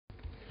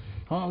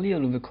Hallo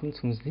und willkommen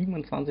zum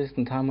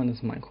 27. Teil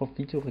meines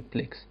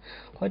Minecraft-Videorückblicks.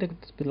 Heute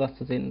gibt es ein bisschen was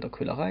zu sehen in der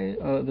Köhlerei,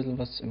 ein bisschen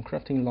was im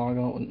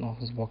CraftingLager und noch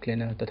so ein paar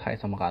kleine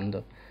Details am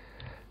Rande.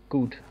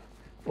 Gut,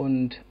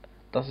 und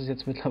das ist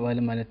jetzt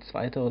mittlerweile meine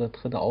zweite oder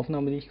dritte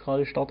Aufnahme, die ich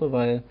gerade starte,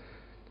 weil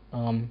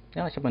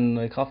ja, ich habe eine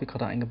neue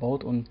Grafikkarte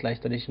eingebaut und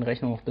gleichzeitig den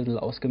Rechner noch ein bisschen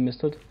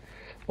ausgemistet.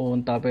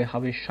 Und dabei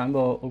habe ich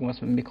scheinbar irgendwas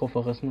mit dem Mikro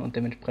verrissen und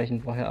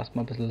dementsprechend war hier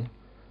erstmal ein bisschen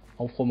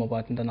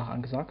Aufräumarbeiten danach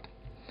angesagt.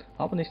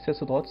 Aber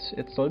nichtsdestotrotz,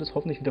 jetzt sollte es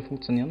hoffentlich wieder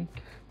funktionieren.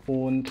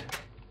 Und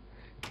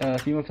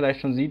wie man vielleicht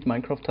schon sieht,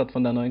 Minecraft hat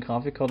von der neuen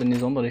Grafikkarte nicht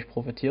sonderlich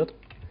profitiert.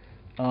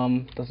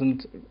 Das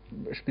sind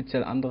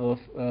speziell andere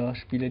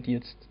Spiele, die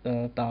jetzt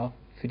da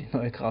für die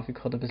neue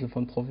Grafikkarte ein bisschen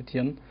von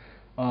profitieren.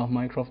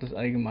 Minecraft ist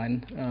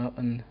allgemein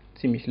ein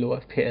ziemlich low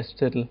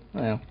FPS-Titel.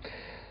 Naja,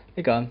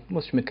 egal,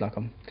 muss ich mit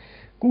klarkommen.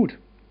 Gut,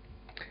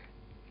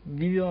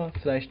 wie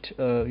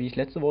ich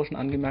letzte Woche schon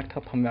angemerkt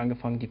habe, haben wir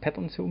angefangen, die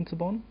Patterns hier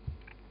umzubauen.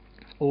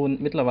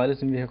 Und mittlerweile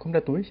sind wir hier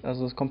komplett durch.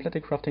 Also das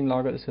komplette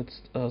Crafting-Lager ist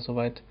jetzt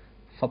soweit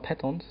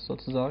verpatternt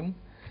sozusagen.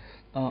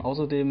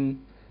 Außerdem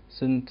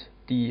sind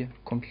die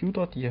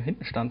Computer, die hier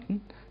hinten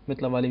standen,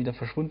 mittlerweile wieder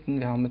verschwunden.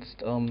 Wir haben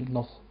jetzt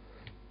noch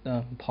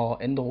ein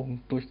paar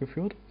Änderungen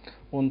durchgeführt.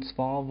 Und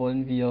zwar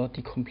wollen wir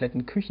die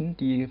kompletten Küchen,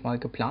 die mal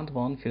geplant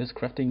waren für das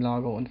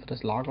Crafting-Lager und für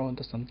das Lager und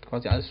das dann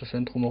quasi alles so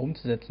schön drumherum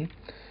zu setzen,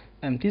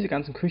 diese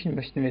ganzen Küchen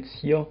möchten wir jetzt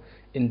hier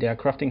in der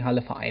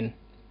Crafting-Halle vereinen.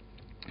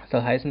 Das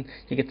soll heißen,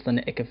 hier gibt es dann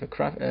eine Ecke für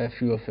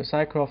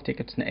Cycraft, hier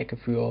gibt es eine Ecke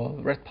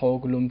für Red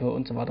Power Gelumpe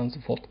und so weiter und so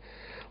fort.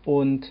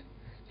 Und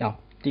ja,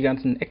 die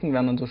ganzen Ecken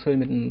werden dann so schön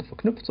miteinander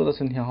verknüpft, sodass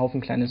dann hier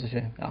Haufen kleine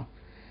solche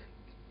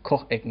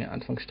Kochecken in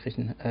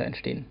Anführungsstrichen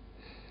entstehen.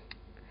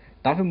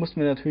 Dafür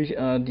mussten wir natürlich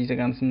diese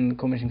ganzen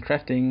komischen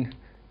Crafting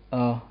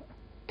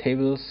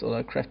Tables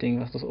oder Crafting,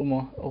 was das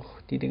immer auch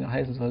die Dinge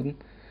heißen sollten,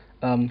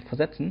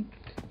 versetzen.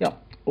 Ja,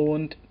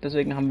 und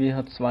deswegen haben wir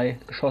hier zwei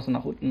Geschosse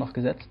nach unten noch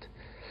gesetzt.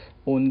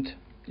 Und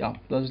ja,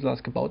 das ist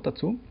was gebaut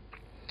dazu.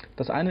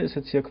 Das eine ist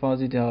jetzt hier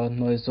quasi der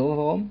neue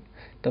Serverraum.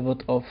 Da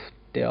wird auf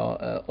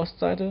der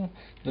Ostseite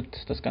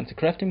wird das ganze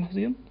Crafting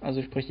passieren,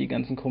 also sprich die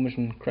ganzen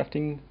komischen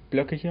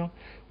Crafting-Blöcke hier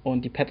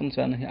und die Patterns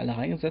werden hier alle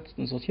reingesetzt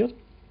und sortiert.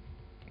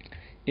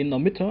 In der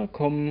Mitte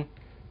kommen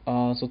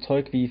so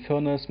Zeug wie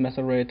Furnace,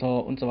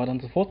 Macerator und so weiter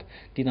und so fort,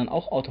 die dann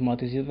auch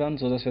automatisiert werden,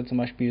 sodass wir zum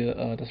Beispiel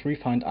das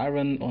Refined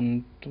Iron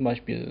und zum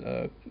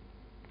Beispiel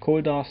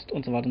Coal Dust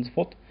und so weiter und so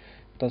fort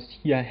das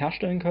hier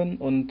herstellen können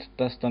und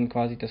dass dann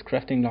quasi das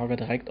Crafting-Lager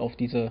direkt auf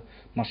diese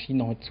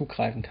Maschine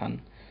zugreifen kann.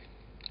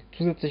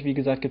 Zusätzlich, wie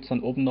gesagt, gibt es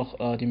dann oben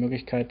noch die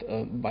Möglichkeit,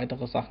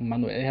 weitere Sachen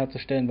manuell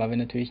herzustellen, weil wir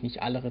natürlich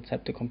nicht alle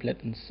Rezepte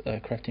komplett ins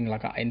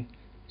Crafting-Lager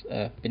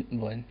einbinden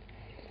wollen.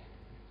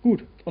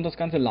 Gut, und das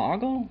ganze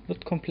Lager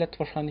wird komplett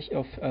wahrscheinlich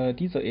auf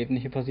dieser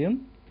Ebene hier passieren.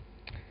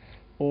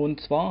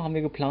 Und zwar haben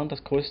wir geplant,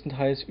 das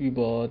größtenteils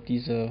über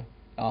diese,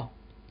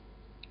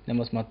 nennen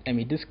wir es mal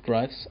ME-Disk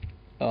Drives,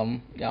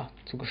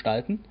 zu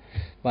gestalten,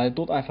 weil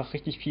dort einfach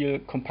richtig viel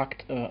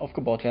kompakt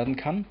aufgebaut werden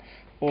kann.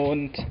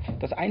 Und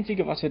das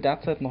Einzige, was wir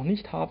derzeit noch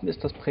nicht haben,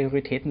 ist das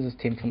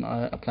Prioritätensystem von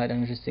Applied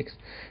Logistics.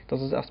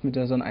 Das ist erst mit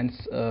der Version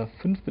 1.5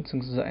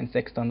 bzw.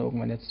 1.6 dann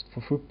irgendwann jetzt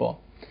verfügbar.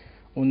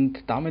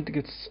 Und damit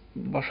gibt es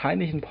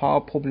wahrscheinlich ein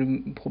paar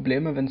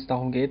Probleme, wenn es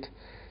darum geht,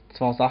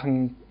 zwar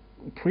Sachen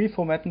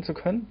preformatten zu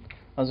können,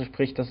 also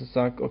sprich, dass es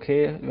sagt,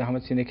 okay, wir haben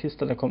jetzt hier eine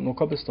Kiste, da kommt nur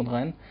Cobblestone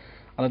rein,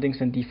 allerdings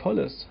wenn die voll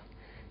ist,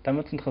 dann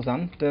wird es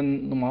interessant,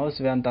 denn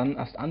normalerweise werden dann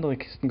erst andere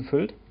Kisten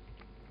gefüllt,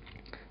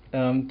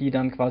 die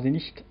dann quasi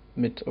nicht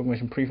mit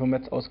irgendwelchen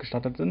Preformats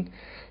ausgestattet sind.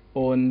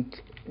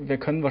 Und wir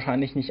können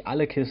wahrscheinlich nicht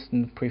alle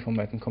Kisten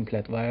preformatten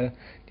komplett, weil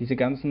diese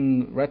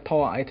ganzen Red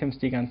Power Items,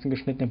 die ganzen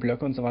geschnittenen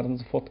Blöcke und so weiter und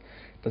so fort,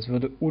 das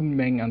würde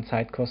Unmengen an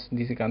Zeit kosten,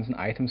 diese ganzen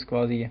Items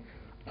quasi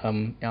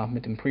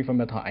mit dem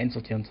Preformatter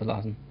einsortieren zu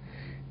lassen.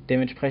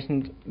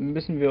 Dementsprechend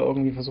müssen wir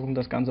irgendwie versuchen,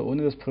 das Ganze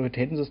ohne das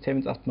Prioritätensystem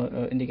jetzt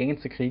erstmal in die Gänge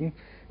zu kriegen.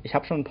 Ich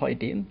habe schon ein paar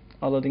Ideen,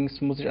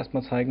 allerdings muss ich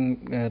erstmal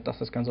zeigen, dass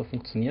das Ganze auch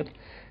funktioniert.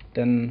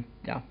 Denn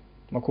ja,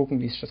 mal gucken,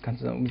 wie sich das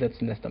Ganze dann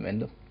umsetzen lässt am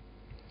Ende.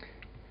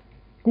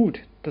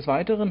 Gut, des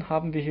Weiteren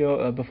haben wir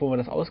hier, bevor wir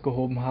das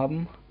ausgehoben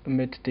haben,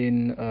 mit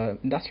den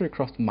Industrial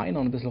Craft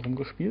Minern ein bisschen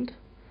rumgespielt.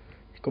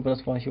 Ich glaube,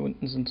 das war hier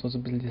unten sind so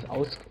ein bisschen diese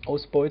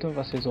Ausbeute,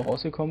 was hier so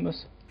rausgekommen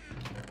ist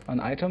an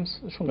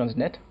Items. Ist schon ganz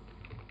nett.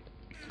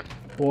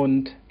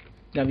 Und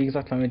ja, wie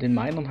gesagt, weil mit den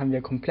Minern haben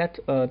wir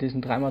komplett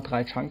diesen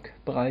 3x3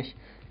 Chunk-Bereich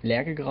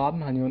leer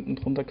gegraben, haben hier unten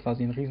drunter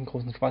quasi einen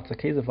riesengroßen schwarzer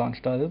Käse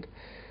veranstaltet,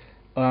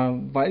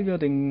 weil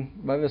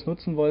wir es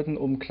nutzen wollten,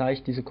 um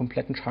gleich diese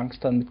kompletten Chunks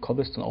dann mit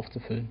Cobblestone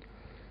aufzufüllen.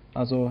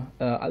 Also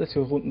alles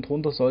hier unten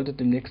drunter sollte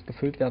demnächst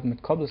gefüllt werden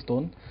mit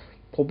Cobblestone.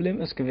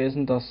 Problem ist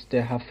gewesen, dass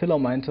der Herr Filler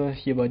meinte,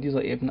 hier bei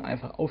dieser Ebene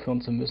einfach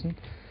aufhören zu müssen.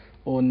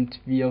 Und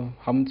wir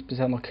haben jetzt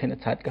bisher noch keine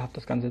Zeit gehabt,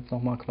 das Ganze jetzt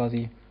nochmal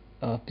quasi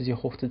bis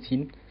hier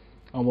hochzuziehen.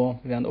 Aber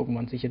wir werden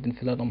irgendwann sicher den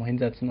Filler nochmal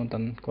hinsetzen und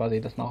dann quasi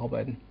das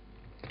nacharbeiten.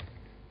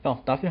 Ja,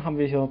 dafür haben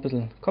wir hier ein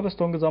bisschen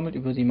Cobblestone gesammelt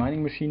über die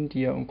Mining Machine,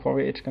 die ja im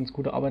Quarry Age ganz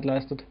gute Arbeit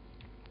leistet.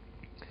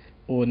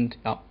 Und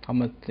ja, haben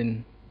wir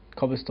den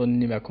Cobblestone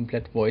nicht mehr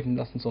komplett voiden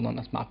lassen, sondern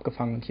erstmal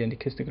abgefangen und hier in die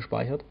Kiste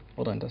gespeichert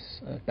oder in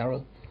das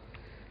Barrel.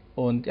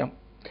 Und ja,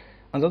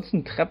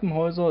 ansonsten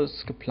Treppenhäuser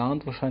ist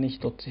geplant, wahrscheinlich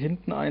dort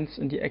hinten eins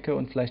in die Ecke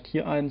und vielleicht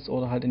hier eins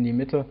oder halt in die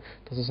Mitte.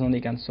 Das ist noch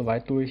nicht ganz so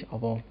weit durch,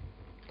 aber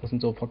das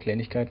sind so ein paar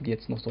Kleinigkeiten, die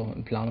jetzt noch so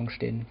in Planung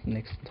stehen in den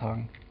nächsten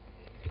Tagen.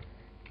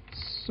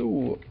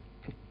 So,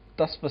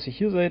 das was ihr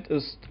hier seht,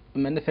 ist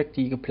im Endeffekt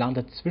die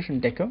geplante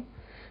Zwischendecke.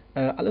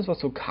 Alles was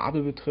so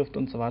Kabel betrifft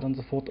und so weiter und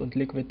so fort und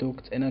Liquid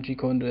Ducts, Energy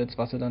Conduits,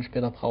 was wir dann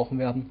später brauchen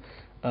werden,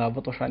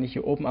 wird wahrscheinlich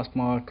hier oben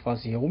erstmal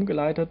quasi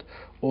herumgeleitet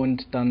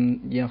und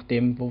dann, je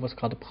nachdem wo wir es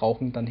gerade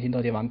brauchen, dann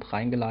hinter die Wand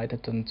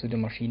reingeleitet und zu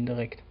den Maschinen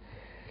direkt.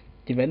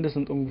 Die Wände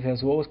sind ungefähr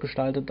so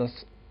ausgestaltet,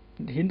 dass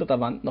hinter der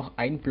Wand noch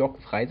ein Block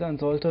frei sein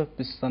sollte,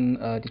 bis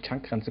dann die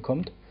Chunkgrenze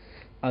kommt.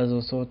 Also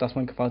so, dass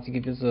man quasi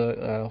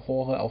gewisse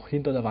Rohre auch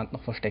hinter der Wand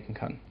noch verstecken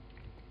kann.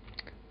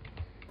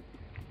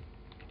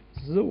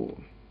 So.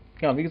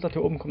 Ja, wie gesagt,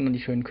 hier oben kommen dann die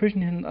schönen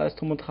Küchen hin, alles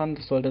drum und dran.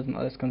 Das sollte dann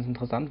alles ganz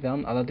interessant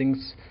werden.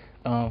 Allerdings,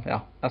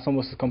 ja, erstmal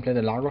muss das komplette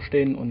Lager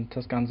stehen und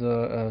das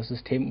ganze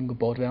System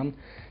umgebaut werden.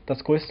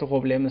 Das größte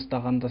Problem ist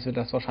daran, dass wir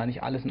das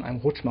wahrscheinlich alles in einem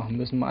Rutsch machen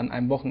müssen, mal an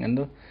einem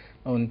Wochenende.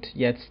 Und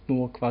jetzt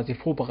nur quasi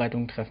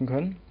Vorbereitungen treffen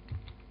können.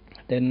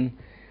 Denn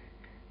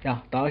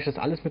ja, dadurch, dass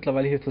alles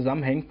mittlerweile hier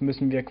zusammenhängt,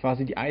 müssen wir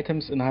quasi die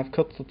Items innerhalb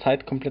kürzester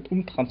Zeit komplett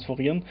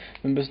umtransferieren.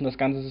 Wir müssen das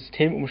ganze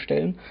System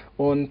umstellen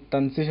und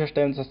dann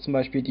sicherstellen, dass zum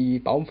Beispiel die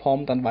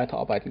Baumform dann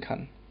weiterarbeiten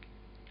kann.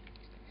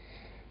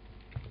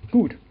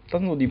 Gut,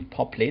 das sind so die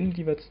paar Pläne,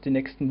 die wir jetzt die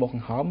nächsten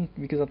Wochen haben.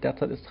 Wie gesagt,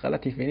 derzeit ist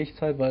relativ wenig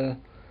Zeit, weil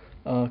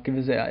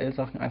gewisse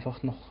RL-Sachen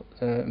einfach noch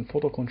im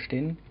Vordergrund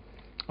stehen.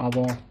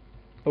 Aber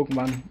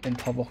irgendwann in ein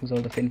paar Wochen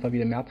sollte auf jeden Fall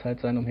wieder mehr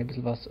Zeit sein, um hier ein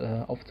bisschen was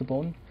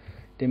aufzubauen.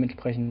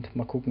 Dementsprechend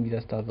mal gucken, wie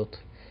das da wird.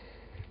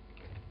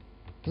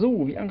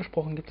 So, wie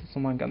angesprochen, gibt es jetzt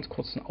nochmal einen ganz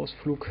kurzen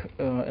Ausflug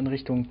in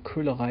Richtung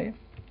Köhlerei.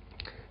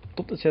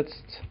 Dort ist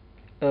jetzt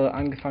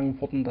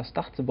angefangen worden, das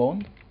Dach zu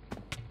bauen.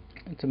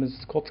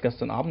 Zumindest kurz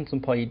gestern Abend so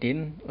ein paar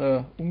Ideen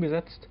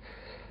umgesetzt.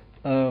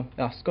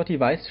 Ja, Scotty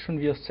weiß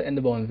schon, wie er es zu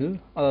Ende bauen will.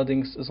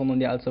 Allerdings ist er noch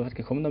nicht allzu weit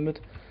gekommen damit.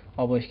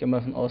 Aber ich gehe mal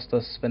davon aus,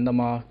 dass wenn da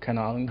mal,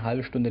 keine Ahnung, eine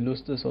halbe Stunde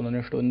Lust ist oder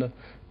eine Stunde,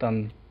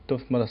 dann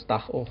dürfte man das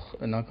Dach auch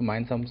in einer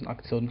gemeinsamen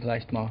Aktion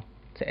vielleicht mal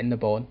zu Ende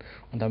bauen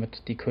und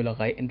damit die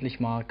Köhlerei endlich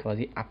mal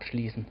quasi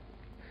abschließen.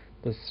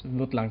 Das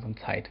wird langsam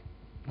Zeit.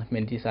 Ich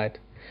meine, die seit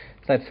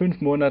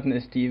 5 Monaten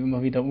ist die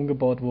immer wieder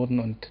umgebaut worden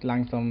und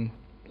langsam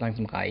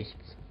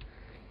reicht's.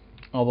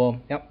 Aber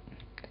ja,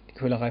 die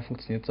Köhlerei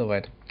funktioniert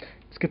soweit.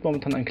 Es gibt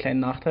momentan einen kleinen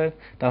Nachteil,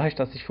 dadurch,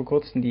 dass ich vor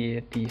kurzem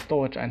die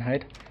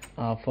Storage-Einheit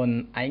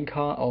von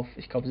 1K auf,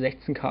 ich glaube,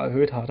 16K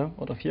erhöht hatte,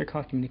 oder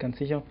 4K, ich bin mir nicht ganz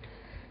sicher.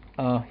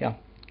 Ja,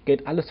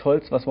 geht alles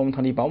Holz, was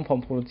momentan die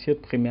Baumform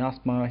produziert, primär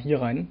erstmal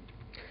hier rein.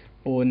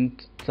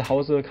 Und zu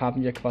Hause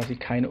haben wir quasi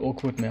keine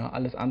Oakwood mehr.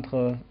 Alles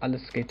andere,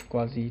 alles geht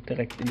quasi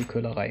direkt in die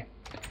Köhlerei.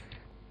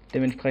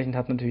 Dementsprechend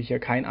hat natürlich hier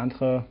keine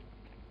andere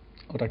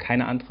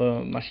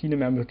Maschine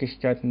mehr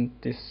Möglichkeiten,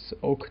 das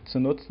Oak zu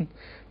nutzen.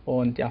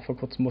 Und ja, vor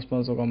kurzem muss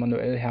man sogar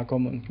manuell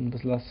herkommen und ein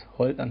bisschen was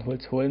an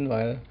Holz holen,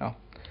 weil ja,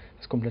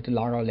 das komplette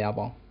Lager leer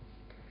war.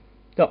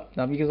 Ja,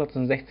 wie gesagt,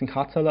 das sind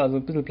 16K-Zelle, also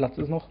ein bisschen Platz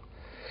ist noch.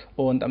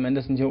 Und am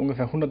Ende sind hier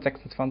ungefähr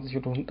 126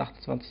 oder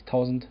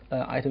 128.000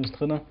 Items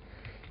drin.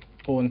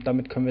 Und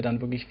damit können wir dann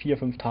wirklich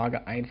 4-5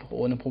 Tage einfach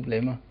ohne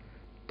Probleme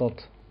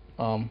dort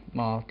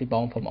mal die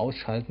Baumform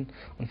ausschalten.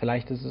 Und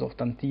vielleicht ist es auch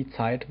dann die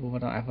Zeit, wo wir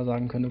dann einfach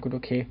sagen können, gut,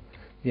 okay,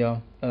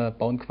 wir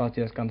bauen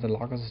quasi das ganze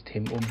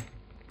Lagersystem um.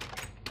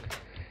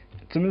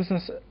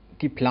 Zumindest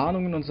die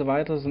Planungen und so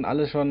weiter sind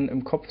alle schon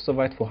im Kopf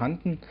soweit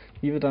vorhanden,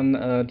 wie wir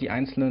dann die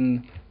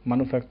einzelnen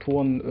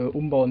Manufakturen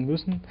umbauen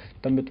müssen,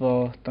 damit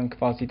wir dann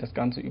quasi das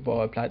Ganze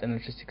über Applied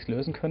Energistics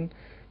lösen können.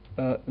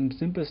 Im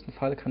simpelsten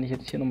Fall kann ich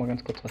jetzt hier nochmal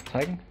ganz kurz was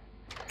zeigen.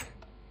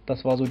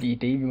 Das war so die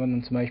Idee, wie man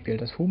dann zum Beispiel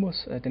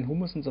den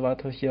Humus und so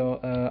weiter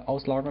hier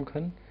auslagern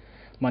können.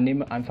 Man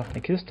nehme einfach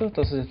eine Kiste,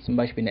 das ist jetzt zum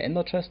Beispiel eine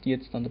Ender Chest, die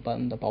jetzt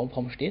an der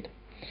Baumform steht,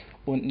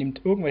 und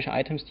nimmt irgendwelche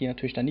Items, die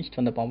natürlich dann nicht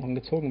von der Baumform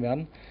gezogen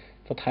werden,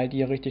 verteilt die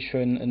hier richtig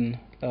schön in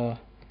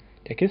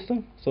der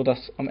Kiste,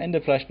 sodass am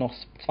Ende vielleicht noch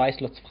 2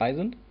 Slots frei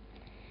sind.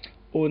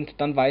 Und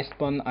dann weist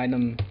man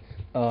einem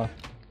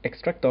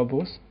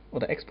Extractor-Bus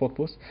oder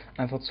Export-Bus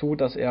einfach zu,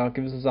 dass er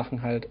gewisse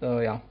Sachen halt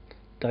ja,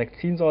 direkt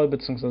ziehen soll,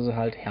 beziehungsweise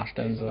halt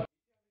herstellen soll.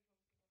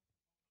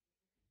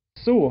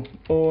 So,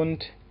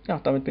 und ja,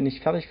 damit bin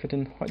ich fertig für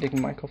den heutigen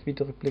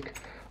Minecraft-Videorückblick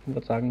und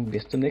würde sagen,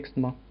 bis zum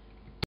nächsten Mal.